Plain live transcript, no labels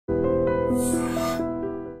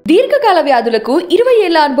దీర్ఘకాల వ్యాధులకు 20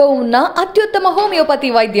 ఏళ్ల అనుభవం ఉన్న అత్యుత్తమ హోమియోపతి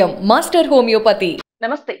వైద్యం మాస్టర్ హోమియోపతి.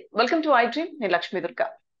 నమస్తే, వెల్కమ్ టు iDream. నేను లక్ష్మీ దుర్గా.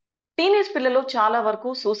 టీనేజ్ పిల్లలు చాలా వరకు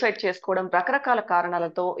సూసైడ్ చేసుకోవడం రకరకాల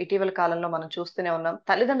కారణాలతో ఇటీవల కాలంలో మనం చూస్తూనే ఉన్నాం.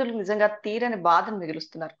 తల్లిదండ్రులు నిజంగా తీరని బాధను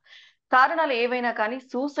మిగులుస్తున్నారు. కారణాలు ఏవైనా కానీ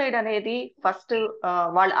సూసైడ్ అనేది ఫస్ట్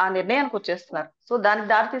వాళ్ళు ఆ నిర్ణయానికి వచ్చేస్తున్నారు. సో దానికి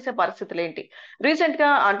దారితీసే పరిస్థితులు ఏంటి? రీసెంట్ గా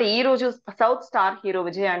అంటే ఈ రోజు south star hero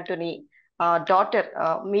Vijay Antony daughter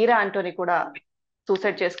మీరా ఆంటోనీ కూడా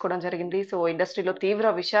సూసైడ్ చేసుకోవడం జరిగింది. సో ఇండస్ట్రీలో తీవ్ర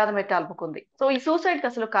విషాదం అయితే అలుముకుంది. సో ఈ సూసైడ్ కి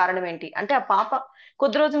అసలు కారణం ఏంటి అంటే ఆ పాప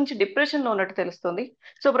కొద్ది రోజుల నుంచి డిప్రెషన్ లో ఉన్నట్టు తెలుస్తుంది.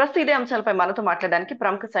 సో ప్రస్తుతం ఇదే అంశాలపై మనతో మాట్లాడడానికి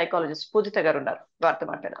ప్రముఖ సైకాలజిస్ట్ పూజిత గారు ఉన్నారు. వారితో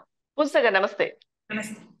మాట్లాడదాం. పూజిత గారు నమస్తే.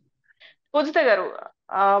 పూజిత గారు,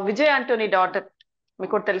 విజయ్ ఆంటోనీ డాటర్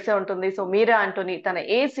మీకు కూడా తెలిసే ఉంటుంది. సో మీరా ఆంటోనీ తన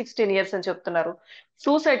ఏజ్ 16 years అని చెప్తున్నారు,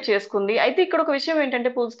 సూసైడ్ చేసుకుంది. అయితే ఇక్కడ ఒక విషయం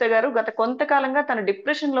ఏంటంటే పూజిత గారు గత కొంతకాలంగా తన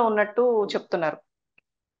డిప్రెషన్ లో ఉన్నట్టు చెప్తున్నారు.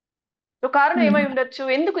 సో కారణం ఏమై ఉండొచ్చు?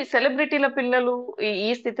 ఎందుకు ఈ సెలబ్రిటీల పిల్లలు ఈ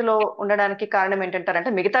స్థితిలో ఉండడానికి కారణం ఏంటంటారు?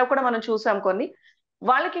 అంటే మిగతా కూడా మనం చూసాం కొన్ని,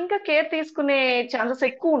 వాళ్ళకి ఇంకా కేర్ తీసుకునే ఛాన్సెస్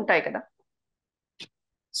ఎక్కువ ఉంటాయి కదా.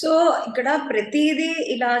 సో ఇక్కడ ప్రతిదీ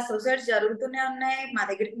ఇలా సూసైడ్ జరుగుతూనే ఉన్నాయి. మా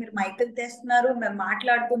దగ్గరికి మీరు మైకులు తెస్తున్నారు, మేము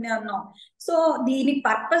మాట్లాడుతూనే ఉన్నాం. సో దీని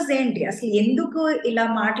పర్పస్ ఏంటి, అసలు ఎందుకు ఇలా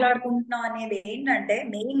మాట్లాడుకుంటున్నాం అనేది ఏంటంటే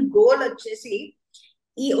మెయిన్ గోల్ వచ్చేసి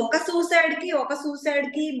ఈ ఒక సూసైడ్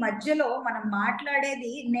కి మధ్యలో మనం మాట్లాడేది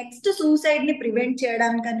నెక్స్ట్ సూసైడ్ ని ప్రివెంట్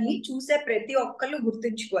చేయడానికని చూసే ప్రతి ఒక్కళ్ళు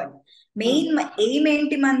గుర్తుంచుకోవాలి. మెయిన్ ఎయిమ్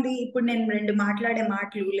ఏంటి మంది? ఇప్పుడు నేను రెండు మాట్లాడే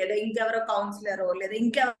మాటలు, లేదా ఇంకెవరో కౌన్సిలరో, లేదా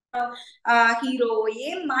ఇంకెవరో హీరో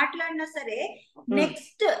ఏం మాట్లాడినా సరే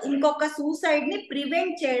నెక్స్ట్ ఇంకొక సూసైడ్ ని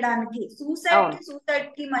ప్రివెంట్ చేయడానికి,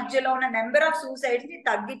 సూసైడ్ కి మధ్యలో ఉన్న నెంబర్ ఆఫ్ సూసైడ్స్ ని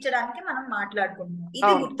తగ్గించడానికి మనం మాట్లాడుకుంటున్నాం.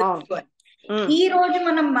 ఇది గుర్తుంచుకోవాలి. ఈ రోజు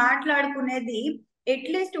మనం మాట్లాడుకునేది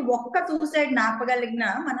అట్లీస్ట్ ఒక్క సూసైడ్ ఆపగలిగినా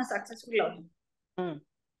మనం సక్సెస్ఫుల్ అవుతాం.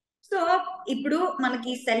 సో ఇప్పుడు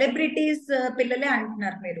మనకి సెలబ్రిటీస్ పిల్లలే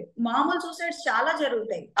అంటున్నారు మీరు, మామూలు సూసైడ్స్ చాలా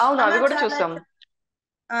జరుగుతాయి.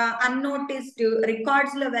 అన్నోటిస్డ్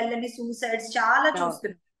రికార్డ్స్ లో వెళ్ళని సూసైడ్స్ చాలా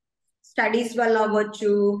చూస్తున్నాం. స్టడీస్ వల్ల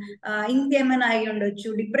అవ్వచ్చు, ఇంకేమైనా అయి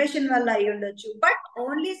ఉండొచ్చు, డిప్రెషన్ వల్ల అయి ఉండొచ్చు. బట్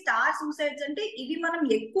ఓన్లీ స్టార్ సూసైడ్స్ అంటే ఇవి మనం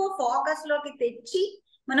ఎక్కువ ఫోకస్ లోకి తెచ్చి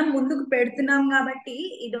మనం ముందుకు పెడుతున్నాం కాబట్టి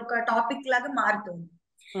ఇది ఒక టాపిక్ లాగా మారుతుంది.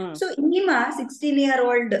 సో ఈమె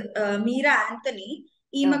 16-year-old మీరా ఆంటోనీ,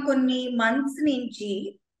 ఈమె కొన్ని మంత్స్ నుంచి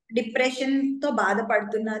డిప్రెషన్ తో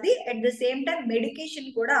బాధపడుతున్నది. At the same time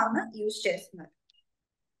medication కూడా ఆమె యూజ్ చేస్తున్నారు.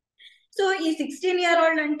 సో ఈ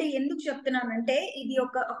 16-year-old అంటే ఎందుకు చెప్తున్నానంటే ఇది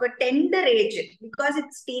ఒక tender age, because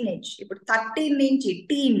it's teenage. ఇప్పుడు 13 నుంచి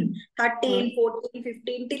 13, 14,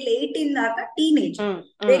 15 till 18 దాకా teenage.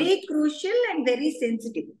 Very crucial and very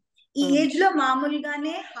sensitive. ఈ ఏజ్ లో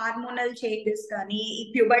మామూలుగానే హార్మోనల్ చేంజెస్ కానీ, ఈ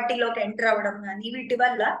ప్యూబర్టీలోకి ఎంటర్ అవ్వడం కానీ, వీటి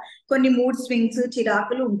వల్ల కొన్ని మూడ్ స్వింగ్స్,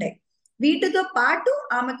 చిరాకులు ఉంటాయి. వీటితో పాటు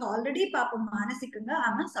ఆమెకు ఆల్రెడీ పాపం మానసికంగా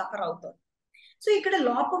ఆమె సఫర్ అవుతుంది. సో ఇక్కడ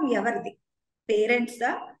లోపం ఎవరిది? పేరెంట్స్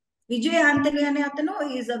దా? విజయ్ ఆంటోనీ అనే అతను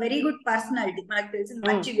is a very good personality, మనకు తెలిసిన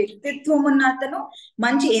మంచి వ్యక్తిత్వం ఉన్న అతను.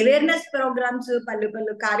 మంచి అవేర్నెస్ ప్రోగ్రామ్స్,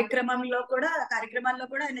 పలు కార్యక్రమాల్లో కూడా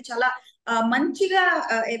ఆయన చాలా మంచిగా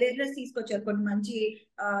అవేర్నెస్ తీసుకొచ్చారు కొన్ని మంచి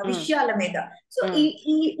విషయాల మీద. సో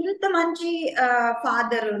ఈ ఇంత మంచి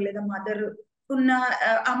ఫాదర్ లేదా మదర్ ఉన్న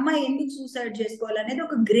అమ్మాయి ఎందుకు సూసైడ్ చేసుకోవాలనేది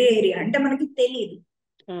ఒక గ్రే ఏరియా. అంటే మనకి తెలియదు,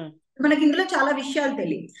 మనకి ఇందులో చాలా విషయాలు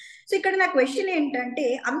తెలియదు. సో ఇక్కడ నా క్వశ్చన్ ఏంటంటే,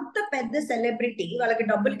 అంత పెద్ద సెలబ్రిటీ, వాళ్ళకి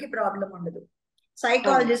డబ్బులకి ప్రాబ్లం ఉండదు.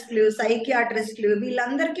 సైకాలజిస్టులు, సైకియాట్రిస్టులు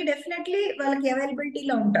వీళ్ళందరికీ డెఫినెట్లీ వాళ్ళకి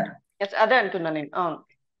అవైలబిలిటీలో ఉంటారు. అదే అంటున్నా నేను.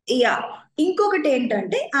 యా, ఇంకొకటి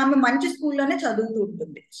ఏంటంటే ఆమె మంచి స్కూల్లోనే చదువుతూ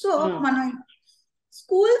ఉంటుంది. సో మనం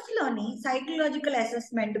స్కూల్స్ లోని సైకలాజికల్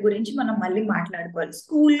అసెస్మెంట్ గురించి మనం మళ్ళీ మాట్లాడుకోవాలి.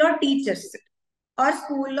 స్కూల్లో టీచర్స్ ఆర్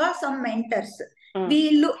స్కూల్లో సమ్ మెంటర్స్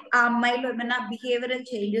వీళ్ళు ఆ అమ్మాయిలో ఏమైనా బిహేవియరల్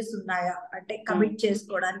చేంజెస్ ఉన్నాయా అంటే, కమిట్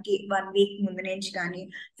చేసుకోవడానికి 1 week ముందు నుంచి కానీ,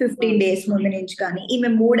 15 days ముందు నుంచి కానీ,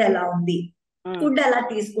 ఈమె మూడ్ ఎలా ఉంది, ఫుడ్ ఎలా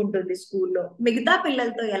తీసుకుంటుంది, స్కూల్లో మిగతా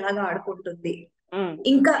పిల్లలతో ఎలాగా ఆడుకుంటుంది,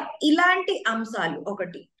 ఇంకా ఇలాంటి అంశాలు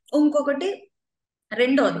ఒకటి. ఇంకొకటి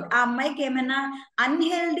రెండోది, ఆ అమ్మాయికి ఏమైనా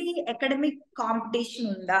అన్హెల్దీ అకాడమిక్ కాంపిటీషన్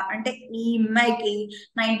ఉందా? అంటే ఈ అమ్మాయికి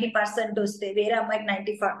 90% వస్తే వేరే అమ్మాయికి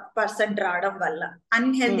 90% రావడం వల్ల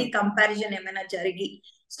అన్హెల్దీ కంపారిజన్ ఏమైనా జరిగి,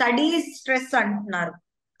 స్టడీస్ స్ట్రెస్ అంటున్నారు,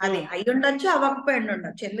 అది అయి ఉండొచ్చు, అవ్వకపోయి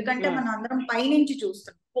ఉండొచ్చు. ఎందుకంటే మనం అందరం పైనుంచి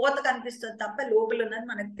చూస్తాం, పోత కనిపిస్తుంది తప్ప లోపల ఉన్నది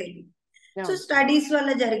మనకు తెలియదు. సో స్టడీస్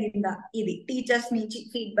వల్ల జరిగిందా? ఇది టీచర్స్ నుంచి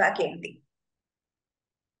ఫీడ్బ్యాక్ ఏంటి?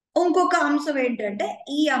 ఇంకొక అంశం ఏంటంటే,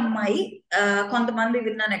 ఈ అమ్మాయి కొంతమంది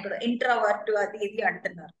విన్నాను ఎక్కడ ఇంట్రావర్ట్ అది ఇది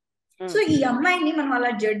అంటున్నారు. సో ఈ అమ్మాయిని మనం అలా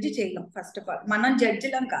జడ్జి చేయలేం. ఫస్ట్ ఆఫ్ ఆల్ మనం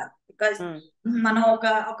జడ్జిలం కాదు, బికాస్ మనం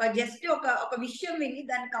ఒక జస్ట్ ఒక విషయం విని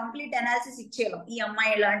దాన్ని కంప్లీట్ అనాలిసిస్ ఇచ్చేయలేం. ఈ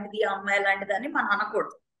అమ్మాయి ఎలాంటిది, ఆ అమ్మాయి ఎలాంటిది అని మనం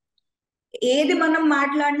అనకూడదు. ఏది మనం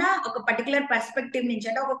మాట్లాడినా ఒక పర్టికులర్ పర్స్పెక్టివ్ నుంచి,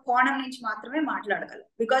 అంటే ఒక కోణం నుంచి మాత్రమే మాట్లాడగలం.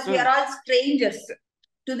 Because we are all strangers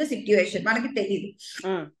to the situation, మనకి తెలియదు.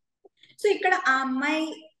 సో ఇక్కడ ఆ అమ్మాయి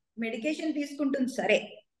మెడికేషన్ తీసుకుంటుంది సరే,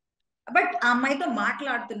 బట్ ఆ అమ్మాయితో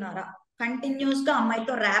మాట్లాడుతున్నారా, కంటిన్యూస్ గా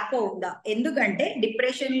అమ్మాయితో ర్యాపో ఉందా? ఎందుకంటే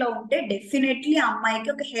డిప్రెషన్ లో ఉంటే డెఫినెట్లీ ఆ అమ్మాయికి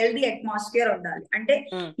ఒక హెల్దీ అట్మాస్ఫియర్ ఉండాలి. అంటే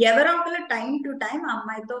ఎవరో ఒకరు టైం టు టైం ఆ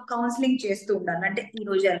అమ్మాయితో కౌన్సిలింగ్ చేస్తూ ఉండాలి. అంటే ఈ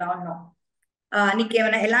రోజు ఎలా ఉన్నావు,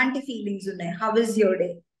 నీకేమైనా ఎలాంటి ఫీలింగ్స్ ఉన్నాయి, హౌ ఇస్ యువర్ డే,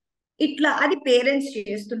 ఇట్లా. అది పేరెంట్స్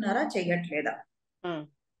చేస్తున్నారా, చెయ్యట్లేదా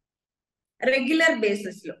రెగ్యులర్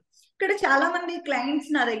బేసిస్ లో? ఇక్కడ చాలా మంది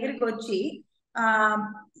క్లయింట్స్ నా దగ్గరికి వచ్చి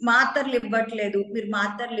మాత్రలు ఇవ్వట్లేదు, మీరు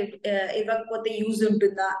మాత్రలు ఇవ్వకపోతే యూజ్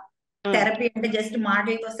ఉంటుందా, థెరపీ అంటే జస్ట్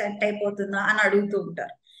మాటలతో సెట్ అయిపోతుందా అని అడుగుతూ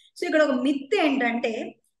ఉంటారు. సో ఇక్కడ ఒక మిత్ ఏంటంటే,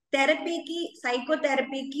 థెరపీకి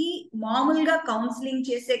సైకోథెరపీకి మామూలుగా కౌన్సిలింగ్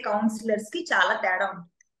చేసే కౌన్సిలర్స్ కి చాలా తేడా ఉంటుంది.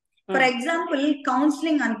 ఫర్ ఎగ్జాంపుల్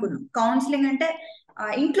కౌన్సిలింగ్ అనుకున్నాం. కౌన్సిలింగ్ అంటే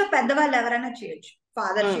ఇంట్లో పెద్దవాళ్ళు ఎవరైనా చేయొచ్చు.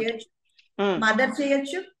 ఫాదర్ చేయొచ్చు, మదర్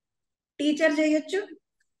చేయొచ్చు, టీచర్ చేయొచ్చు,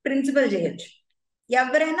 ప్రిన్సిపల్ చేయొచ్చు.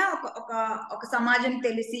 ఎవరైనా ఒక సమాజం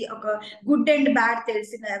తెలిసి, ఒక గుడ్ అండ్ బ్యాడ్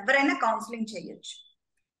తెలిసిన ఎవరైనా కౌన్సిలింగ్ చేయొచ్చు.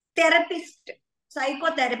 థెరపిస్ట్,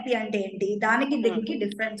 సైకోథెరపీ అంటే ఏంటి, దానికి దీనికి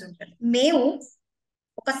డిఫరెన్స్ ఉంటుంది. మేము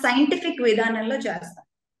ఒక సైంటిఫిక్ విధానంలో చేస్తాం.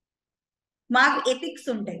 మాకు ఎథిక్స్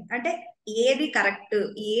ఉంటాయి. అంటే ఏది కరెక్ట్,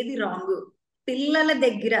 ఏది రాంగ్, పిల్లల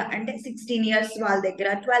దగ్గర అంటే 16 years వాళ్ళ దగ్గర,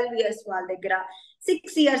 12 years వాళ్ళ దగ్గర,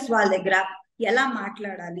 6 years వాళ్ళ దగ్గర ఎలా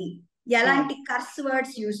మాట్లాడాలి, ఎలాంటి కర్స్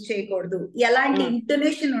వర్డ్స్ యూజ్ చేయకూడదు, ఎలాంటి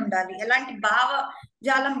ఇంటోనేషన్ ఉండాలి, ఎలాంటి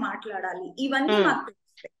భావజాలం మాట్లాడాలి, ఇవన్నీ మాకు తెలుస్తాయి.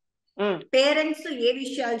 పేరెంట్స్ ఏ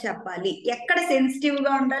విషయాలు చెప్పాలి, ఎక్కడ సెన్సిటివ్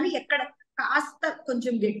గా ఉండాలి, ఎక్కడ కాస్త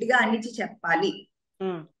కొంచెం గట్టిగా అనిచి చెప్పాలి.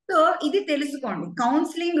 సో ఇది తెలుసుకోండి.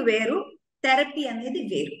 కౌన్సిలింగ్ వేరు, థెరపీ అనేది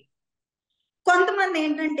వేరు. కొంతమంది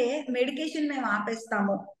ఏంటంటే మెడికేషన్ మేము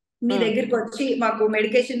ఆపేస్తాము, మీ దగ్గరికి వచ్చి మాకు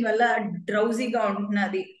మెడికేషన్ వల్ల డ్రౌజీగా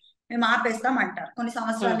ఉంటున్నది, మేము ఆపేస్తాం అంటారు. కొన్ని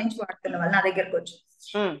సంవత్సరాల నుంచి వాడుతున్న వాళ్ళు నా దగ్గరకు వచ్చి.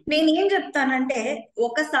 నేనేం చెప్తానంటే,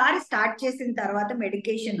 ఒకసారి స్టార్ట్ చేసిన తర్వాత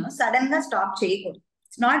మెడికేషన్ సడన్ గా స్టాప్ చేయకూడదు.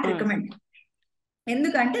 It's not recommend.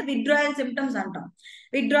 ఎందుకంటే విత్డ్రాయల్ సిమ్టమ్స్ అంటాం,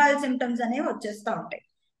 విత్డ్రాయల్ సిమ్టమ్స్ అనేవి వచ్చేస్తూ ఉంటాయి.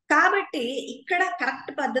 కాబట్టి ఇక్కడ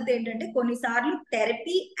కరెక్ట్ పద్ధతి ఏంటంటే, కొన్నిసార్లు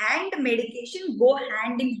therapy and medication go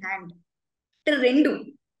hand in hand. రెండు,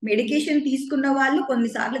 మెడికేషన్ తీసుకున్న వాళ్ళు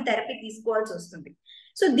కొన్నిసార్లు థెరపీ తీసుకోవాల్సి వస్తుంది.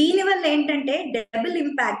 సో దీనివల్ల ఏంటంటే డబుల్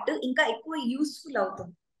ఇంపాక్ట్, ఇంకా ఎక్కువ యూస్ఫుల్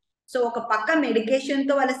అవుతుంది. సో ఒక పక్క మెడికేషన్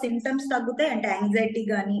తో వాళ్ళ సిమ్టమ్స్ తగ్గుతాయి, అంటే యాంగ్జైటీ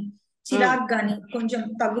కానీ చిరాక్ గానీ కొంచెం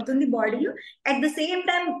తగ్గుతుంది బాడీలో. At the same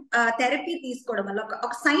time therapy తీసుకోవడం వల్ల,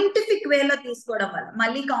 ఒక సైంటిఫిక్ వేలో తీసుకోవడం వల్ల,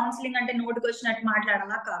 మళ్ళీ కౌన్సిలింగ్ అంటే నోటికి వచ్చినట్టు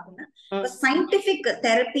మాట్లాడాలా కాకుండా ఒక సైంటిఫిక్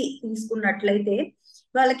థెరపీ తీసుకున్నట్లయితే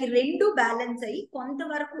వాళ్ళకి రెండు బ్యాలెన్స్ అయ్యి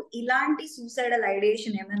కొంతవరకు ఇలాంటి సూసైడల్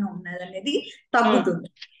ఐడియేషన్ ఏమైనా ఉన్నదనేది తగ్గుతుంది.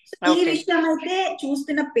 ఈ విషయం అయితే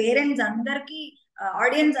చూస్తున్న పేరెంట్స్ అందరికి,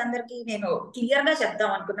 ఆడియన్స్ అందరికి నేను క్లియర్ గా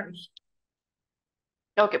చెప్దాం అనుకున్న విషయం.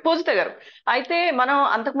 ఓకే పూజిత గారు, అయితే మనం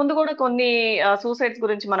అంతకుముందు కూడా కొన్ని సూసైడ్స్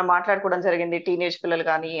గురించి మనం మాట్లాడుకోవడం జరిగింది. టీనేజ్ పిల్లలు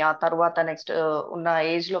కానీ, ఆ తర్వాత నెక్స్ట్ ఉన్న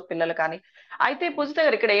ఏజ్ లో పిల్లలు కానీ. అయితే పూజిత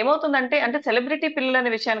గారు, ఇక్కడ ఏమవుతుందంటే, అంటే సెలబ్రిటీ పిల్లలు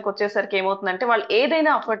అనే విషయానికి వచ్చేసరికి ఏమవుతుందంటే, వాళ్ళు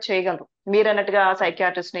ఏదైనా అఫోర్డ్ చేయగలరు. మీరు అన్నట్టుగా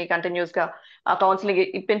సైకియాట్రిస్ట్ ని కంటిన్యూస్ గా కౌన్సిలింగ్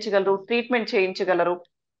ఇప్పించగలరు, ట్రీట్మెంట్ చేయించగలరు,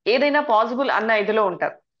 ఏదైనా పాసిబుల్ అన్న ఇదిలో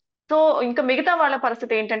ఉంటారు. సో ఇంకా మిగతా వాళ్ళ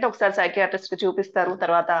పరిస్థితి ఏంటంటే, ఒకసారి సైకియాట్రిస్ట్ కి చూపిస్తారు,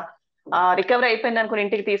 తర్వాత రికవరీ అయిపోయింది అనుకుని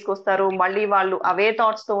ఇంటికి తీసుకొస్తారు, మళ్ళీ వాళ్ళు అవే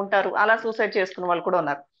థాట్స్ తో ఉంటారు, అలా సూసైడ్ చేసుకున్న వాళ్ళు కూడా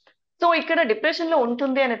ఉన్నారు. సో ఇక్కడ డిప్రెషన్ లో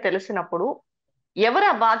ఉంటుంది అని తెలిసినప్పుడు ఎవరు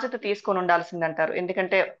ఆ బాధ్యత తీసుకొని ఉండాల్సిందంటారు?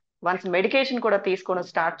 ఎందుకంటే వన్స్ మెడికేషన్ కూడా తీసుకోవడం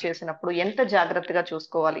స్టార్ట్ చేసినప్పుడు ఎంత జాగ్రత్తగా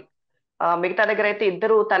చూసుకోవాలి? మిగతా దగ్గర అయితే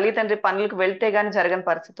ఇద్దరు తల్లిదండ్రి పనులకు వెళ్తే గానీ జరగని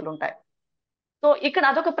పరిస్థితులు ఉంటాయి. సో ఇక్కడ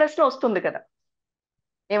అదొక ప్రశ్న వస్తుంది కదా,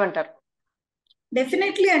 ఏమంటారు?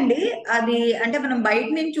 డెఫినెట్లీ అండి. అది అంటే మనం బయట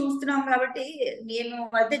నుంచి చూస్తున్నాం కాబట్టి నేను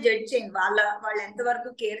అయితే జడ్జ్ చేయను వాళ్ళు ఎంతవరకు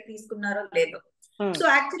కేర్ తీసుకున్నారో లేదో. సో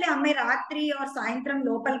యాక్చువల్లీ అమ్మాయి రాత్రి సాయంత్రం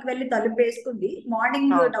లోపలికి వెళ్ళి తలుపు వేసుకుంది,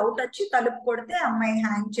 మార్నింగ్ డౌట్ వచ్చి తలుపు కొడితే అమ్మాయి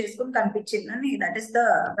హ్యాంగ్ చేసుకుని కనిపించిందని, that is the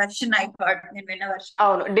version I thought, నేను విన్న వెర్షన్.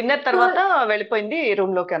 అవును, డిన్నర్ తర్వాత వెళ్ళిపోయింది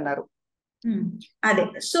రూమ్ లోకి అన్నారు. అదే.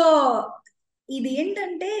 సో ఇది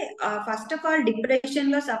ఏంటంటే ఫస్ట్ ఆఫ్ ఆల్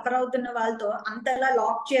డిప్రెషన్ లో సఫర్ అవుతున్న వాళ్ళతో అంతలా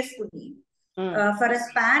లాక్ చేసుకుని for a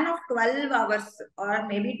span of 12 hours or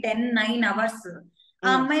maybe 9 hours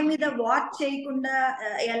ఆ అమ్మాయి మీద వాచ్ చేయకుండా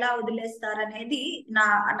ఎలా వదిలేస్తారనేది నా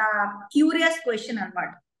క్యూరియస్ క్వశ్చన్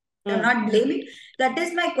అనమాట. Not blaming, that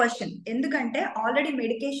is my question. ఎందుకంటే ఆల్రెడీ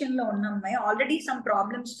మెడికేషన్ లో ఉన్న అమ్మాయి, ఆల్రెడీ సమ్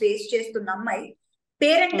ప్రాబ్లమ్స్ ఫేస్ చేస్తున్న అమ్మాయి,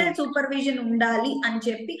 పేరెంటల్ సూపర్విజన్ ఉండాలి అని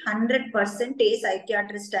చెప్పి 100% ఏ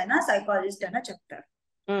సైకియాట్రిస్ట్ అయినా సైకాలజిస్ట్ అయినా చెప్తారు.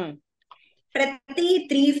 ప్రతి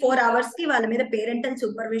 3-4 hours కి వాళ్ళ మీద పేరెంటల్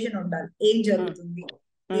సూపర్విజన్ ఉండాలి. ఏం జరుగుతుంది,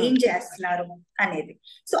 ఏం చేస్తున్నారు అనేది.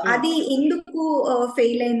 సో అది ఎందుకు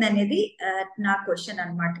ఫెయిల్ అయింది అనేది నా క్వశ్చన్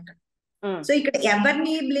అనమాట. సో ఇక్కడ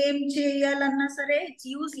ఎవరిని బ్లేమ్ చేయాలన్నా సరే it's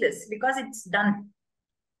useless because it's done.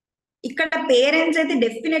 ఇక్కడ పేరెంట్స్ అయితే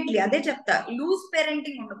డెఫినెట్లీ అదే చెప్తా, లూజ్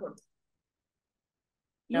పేరెంటింగ్ ఉండకూడదు.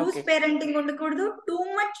 లూజ్ పేరెంటింగ్ ఉండకూడదు, టూ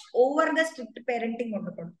మచ్ ఓవర్ గా స్ట్రిక్ట్ పేరెంటింగ్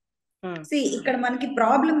ఉండకూడదు. ఇక్కడ మనకి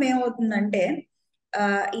ప్రాబ్లం ఏమవుతుందంటే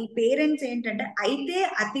ఈ పేరెంట్స్ ఏంటంటే అయితే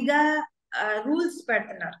అతిగా రూల్స్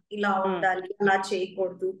పెడుతున్నారు, ఇలా ఉండాలి, అలా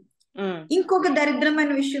చేయకూడదు. ఇంకొక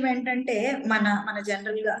దరిద్రమైన విషయం ఏంటంటే మన మన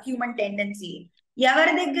జనరల్ గా హ్యూమన్ టెండెన్సీ,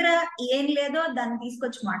 ఎవరి దగ్గర ఏం లేదో దాన్ని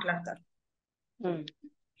తీసుకొచ్చి మాట్లాడతారు.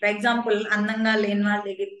 ఫర్ ఎగ్జాంపుల్ అందంగా లేని వాళ్ళ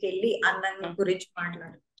దగ్గరికి వెళ్ళి అందంగా గురించి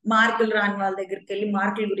మాట్లాడు, మార్కులు రాని వాళ్ళ దగ్గరికి వెళ్ళి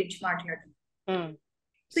మార్కుల గురించి మాట్లాడు.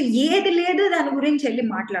 సో ఏది లేదు దాని గురించి వెళ్ళి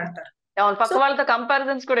మాట్లాడతారు. పక్క వాళ్ళతో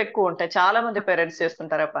కంపారిజన్స్ కూడా ఎక్కువ ఉంటాయి, చాలా మంది పేరెంట్స్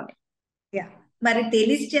చేస్తుంటారు ఆ పని. మరి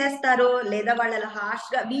తెలిసి చేస్తారో లేదా వాళ్ళ హార్ష్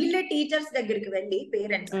గా వీళ్ళే టీచర్స్ దగ్గరికి వెళ్ళి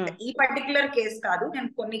పేరెంట్స్, ఈ పర్టికులర్ కేసు కాదు, నేను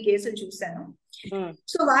కొన్ని కేసులు చూసాను.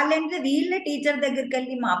 సో వాళ్ళేంటే వీళ్ళే టీచర్ దగ్గరికి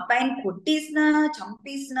వెళ్ళి మా అబ్బాయిని కొట్టేసినా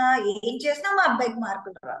చంపేసినా ఏం చేసినా మా అబ్బాయికి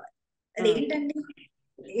మార్కులు రావాలి. అదేంటండి?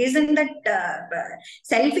 isn't that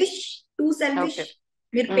selfish? too selfish.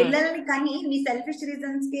 మీరు పిల్లల్ని కానీ మీ సెల్ఫిష్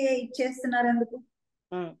రీజన్స్ కి ఇచ్చేస్తున్నారు ఎందుకు?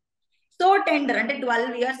 సో టెండర్ అంటే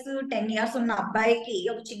 12 years 10 years ఉన్న అబ్బాయికి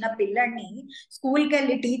ఒక చిన్న పిల్లడిని స్కూల్ కి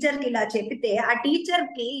వెళ్ళి టీచర్ కి ఇలా చెప్పితే ఆ టీచర్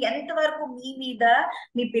కి ఎంతవరకు మీ మీద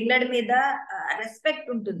మీ పిల్లడి మీద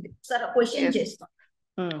రెస్పెక్ట్ ఉంటుంది సార్? క్వశ్చన్ చేస్తాం.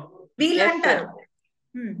 వీళ్ళు అంటారు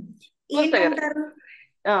ఏంటంటారు,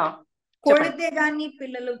 కొడితే గాని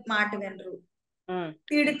పిల్లలు మాట వినరు,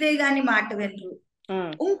 తిడితే గాని మాట వినరు.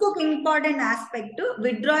 ఇంకొక important aspect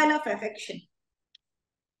withdrawal of affection.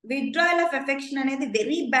 Withdrawal of affection అనేది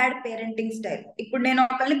వెరీ బ్యాడ్ పేరెంటింగ్ స్టైల్. ఇప్పుడు నేను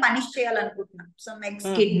ఒకరిని పనిష్ చేయాలనుకుంటున్నాను, సమ్ ఎక్స్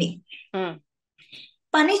కిడ్ ని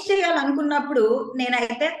పనిష్ చేయాలనుకున్నప్పుడు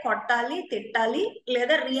నేనైతే కొట్టాలి, తిట్టాలి,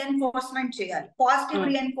 లేదా రీఎన్ఫోర్స్మెంట్ చేయాలి. పాజిటివ్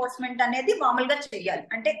రీఎన్ఫోర్స్మెంట్ అనేది మామూలుగా చెయ్యాలి,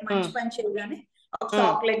 అంటే మంచి పని చేయగానే ఒక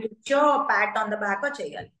chocolate ఇచ్చో Pat on the back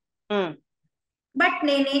చేయాలి. బట్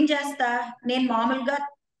నేనేం చేస్తా, నేను మామూలుగా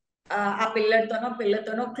ఆ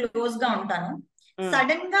పిల్లతోనో క్లోజ్ గా ఉంటాను.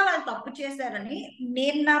 సడన్ గా వాళ్ళు తప్పు చేశారని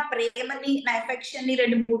నేను నా ప్రేమని నా ఎఫెక్షన్ ని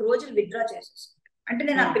 2-3 రోజులు విత్డ్రా చేసేస్తాను. అంటే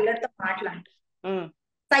నేను ఆ పిల్లలతో మాట్లాడతాను,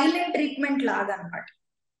 సైలెంట్ ట్రీట్మెంట్ లాగా అనమాట.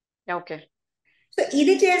 సో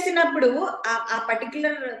ఇది చేసినప్పుడు ఆ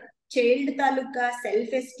పర్టికులర్ చైల్డ్ తాలూకా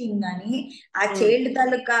సెల్ఫ్ ఎస్టీమ్ గాని ఆ చైల్డ్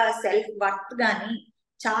తాలూకా సెల్ఫ్ వర్త్ గాని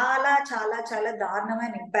చాలా చాలా చాలా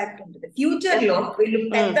దారుణమైన ఇంపాక్ట్ ఉంటుంది. ఫ్యూచర్ లో వీళ్ళు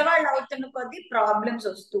పెద్దవాళ్ళు అవుతున్న కొద్దీ ప్రాబ్లమ్స్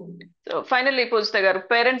వస్తూ ఉంటాయి. ఫైనల్లీ పూజిత గారు,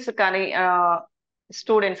 పేరెంట్స్ కానీ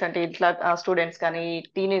స్టూడెంట్స్ అంటే ఇట్లా స్టూడెంట్స్ కానీ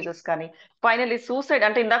టీనేజర్స్ కానీ ఫైనల్లీ సూసైడ్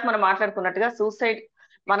అంటే ఇందాక మనం మాట్లాడుకున్నట్టుగా సూసైడ్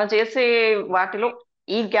మనం చేసే వాటిలో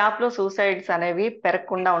ఈ గ్యాప్ లో సూసైడ్స్ అనేవి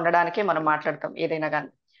పెరగకుండా ఉండడానికే మనం మాట్లాడతాం ఏదైనా కానీ.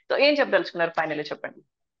 సో ఏం చెప్పదలుచుకున్నారు ఫైనల్లీ చెప్పండి.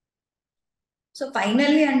 సో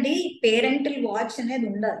ఫైనల్లీ అండి, పేరెంటల్ వాచ్ అనేది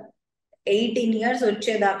ఉండాలి. 18 years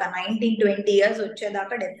వచ్చేదాకా, 19-20 years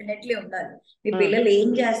వచ్చేదాకా డెఫినెట్లీ ఉండాలి. మీ పిల్లలు ఏం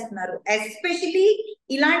చేస్తున్నారు, ఎస్పెషలీ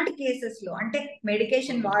ఇలాంటి కేసెస్ లో అంటే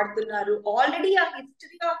మెడికేషన్ వాడుతున్నారు, ఆల్రెడీ ఆ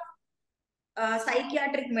history of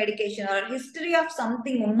psychiatric medication are history of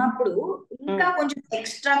something ఉన్నప్పుడు ఇంకా కొంచెం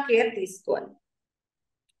ఎక్స్ట్రా కేర్ తీసుకోవాలి.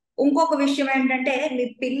 ఇంకొక విషయం ఏంటంటే మీ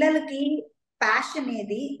పిల్లలకి ప్యాషన్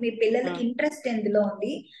ఏది, మీ పిల్లలకి ఇంట్రెస్ట్ ఎందులో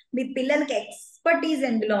ఉంది, మీ పిల్లలకి ఎక్స్పర్టీజ్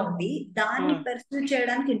ఎందులో ఉంది, దాన్ని పర్సూ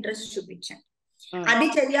చేయడానికి ఇంట్రెస్ట్ చూపించండి. అది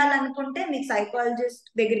చెయ్యాలనుకుంటే మీకు సైకాలజిస్ట్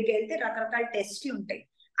దగ్గరికి వెళ్తే రకరకాల టెస్ట్లు ఉంటాయి.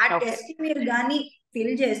 ఆ టెస్ట్ మీరు కానీ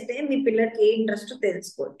ఫిల్ చేస్తే మీ పిల్లలకి ఏ ఇంట్రెస్ట్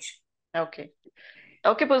తెలుసుకోవచ్చు.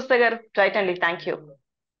 ఓకే పూజిత గారు, రైట్ అండి, థ్యాంక్ యూ.